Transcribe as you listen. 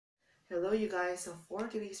Hello you guys, so for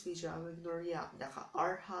today's video, I will react the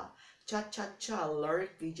Käärijä Cha-Cha-Cha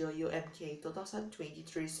lyric video UMK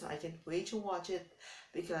 2023, so I can't wait to watch it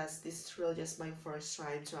because this is really just my first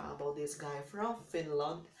time to talk about this guy from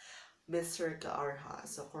Finland, Mr. Käärijä.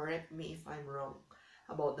 So correct me if I'm wrong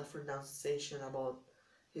about the pronunciation about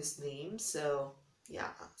his name. So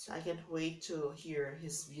yeah, so I can't wait to hear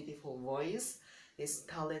his beautiful voice, his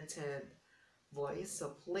talented voice.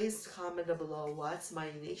 So please comment down below what's my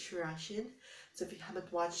next reaction. So if you haven't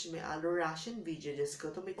watched my other reaction video, just go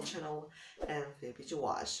to my channel and click it to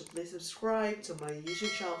watch. So please subscribe to my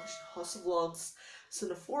YouTube channel, House Vlogs. So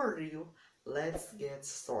before you, let's get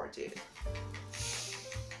started.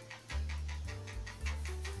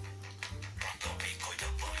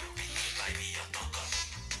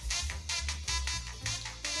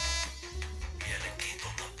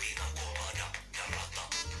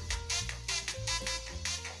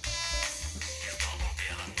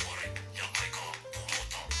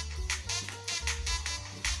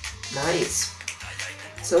 Nice.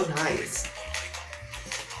 So nice.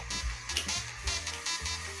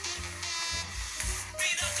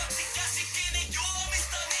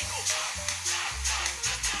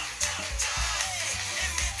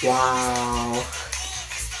 Wow.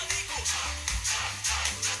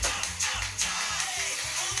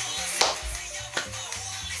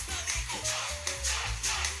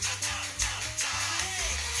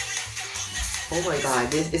 Oh my god,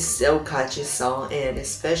 this is so catchy song, and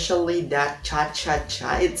especially that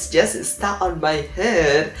cha-cha-cha, it's just stuck on my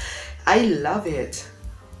head. I love it.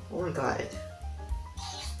 Oh my god.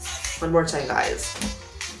 One more time, guys.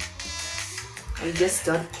 I just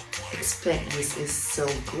don't expect this is so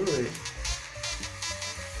good.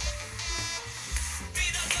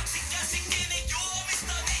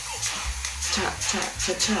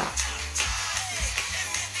 Cha-cha-cha-cha.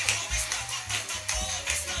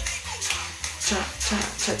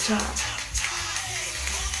 Cha-cha-cha-cha.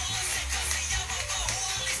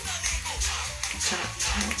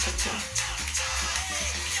 Cha-cha-cha-cha.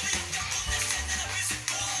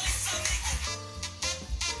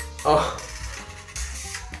 Oh.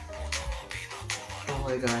 Oh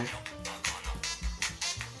my god.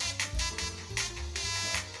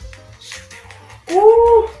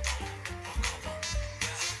 Ooh.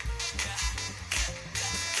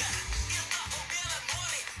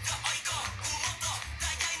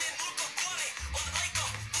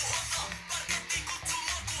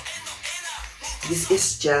 This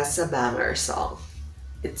is just a banger song.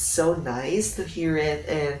 It's so nice to hear it,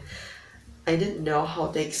 and I didn't know how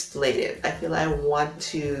to explain it. I feel I want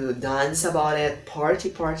to dance about it,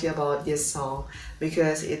 party about this song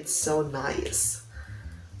because it's so nice.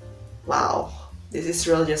 Wow, this is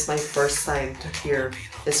really just my first time to hear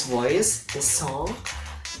his voice, this song.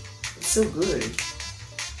 It's so good.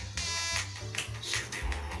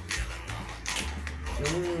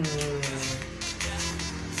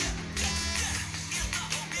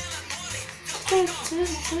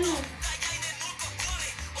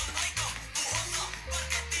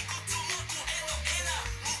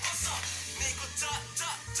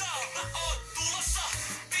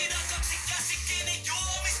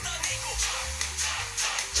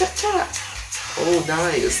 Cha-cha! Oh,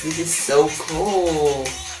 nice. This is so cool.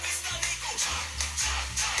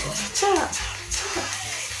 Cha-cha!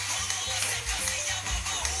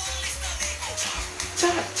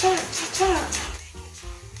 Cha-cha-cha-cha!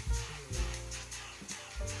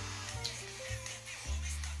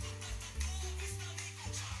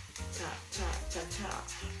 Cha-cha-cha-cha!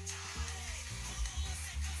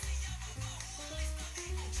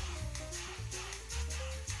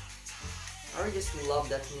 I just love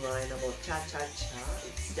that line about cha-cha-cha.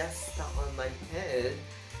 It's just stuck on my head.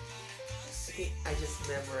 I think I just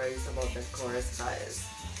memorized about the chorus, guys.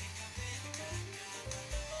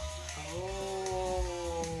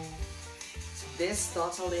 Oh, this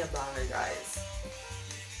totally a banger, guys.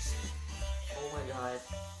 Oh my god.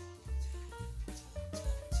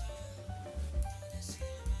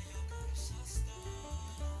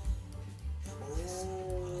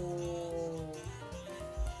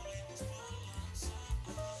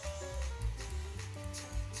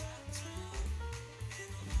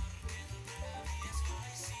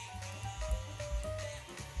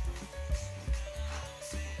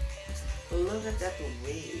 Look at that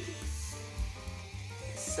wave.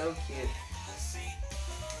 It's so cute.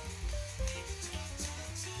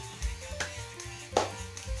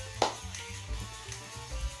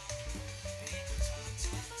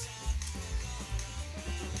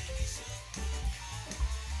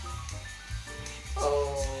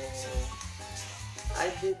 Oh,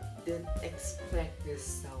 I didn't expect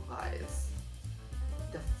this so, guys.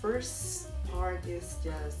 the first part is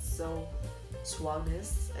just so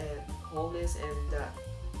swagness and wholeness, and the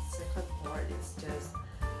second part is just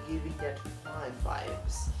giving that fun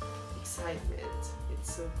vibes, excitement.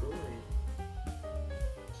 It's so good.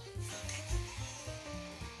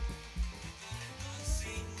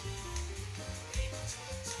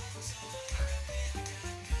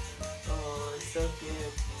 Oh, it's so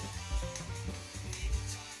cute.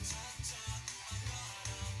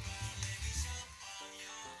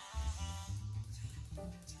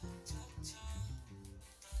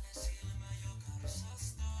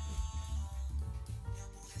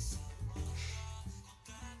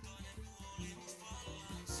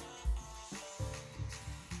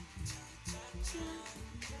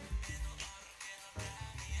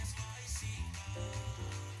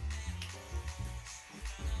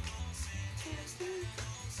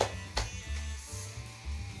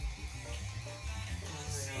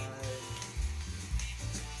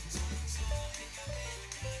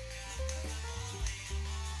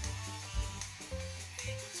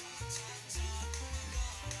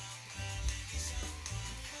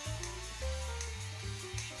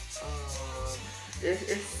 This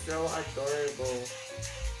is so adorable.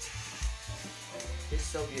 It's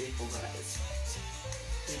so beautiful, guys.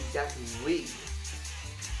 In that way.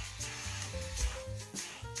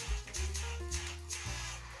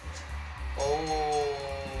 Oh.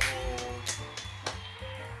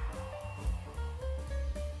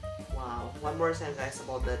 Wow. One more time, guys,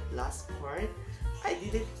 about that last part. I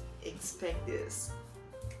didn't expect this.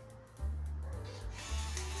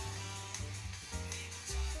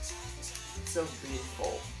 So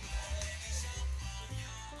beautiful.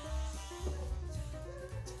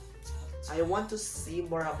 I want to see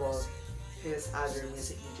more about his other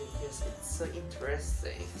music video because it's so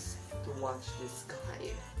interesting to watch this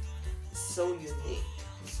guy. It's so unique.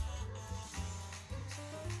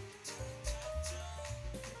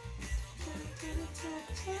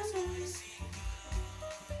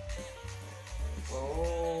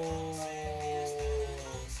 Oh.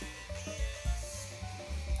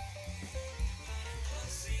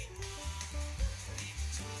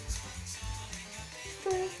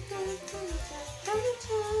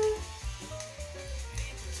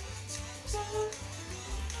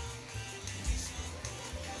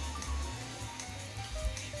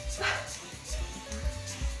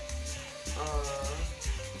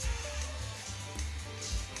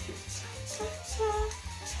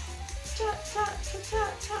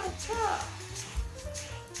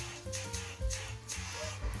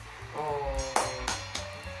 Oh,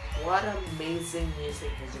 what amazing music,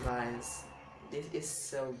 you guys. This is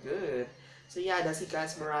so good. So yeah, that's it,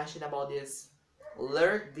 guys, my reaction about this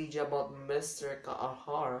lyric video about Mr.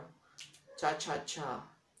 Käärijä Cha Cha Cha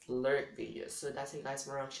lyric video. So that's it, guys,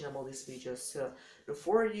 my reaction about this video. So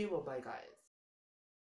before you, bye bye, guys.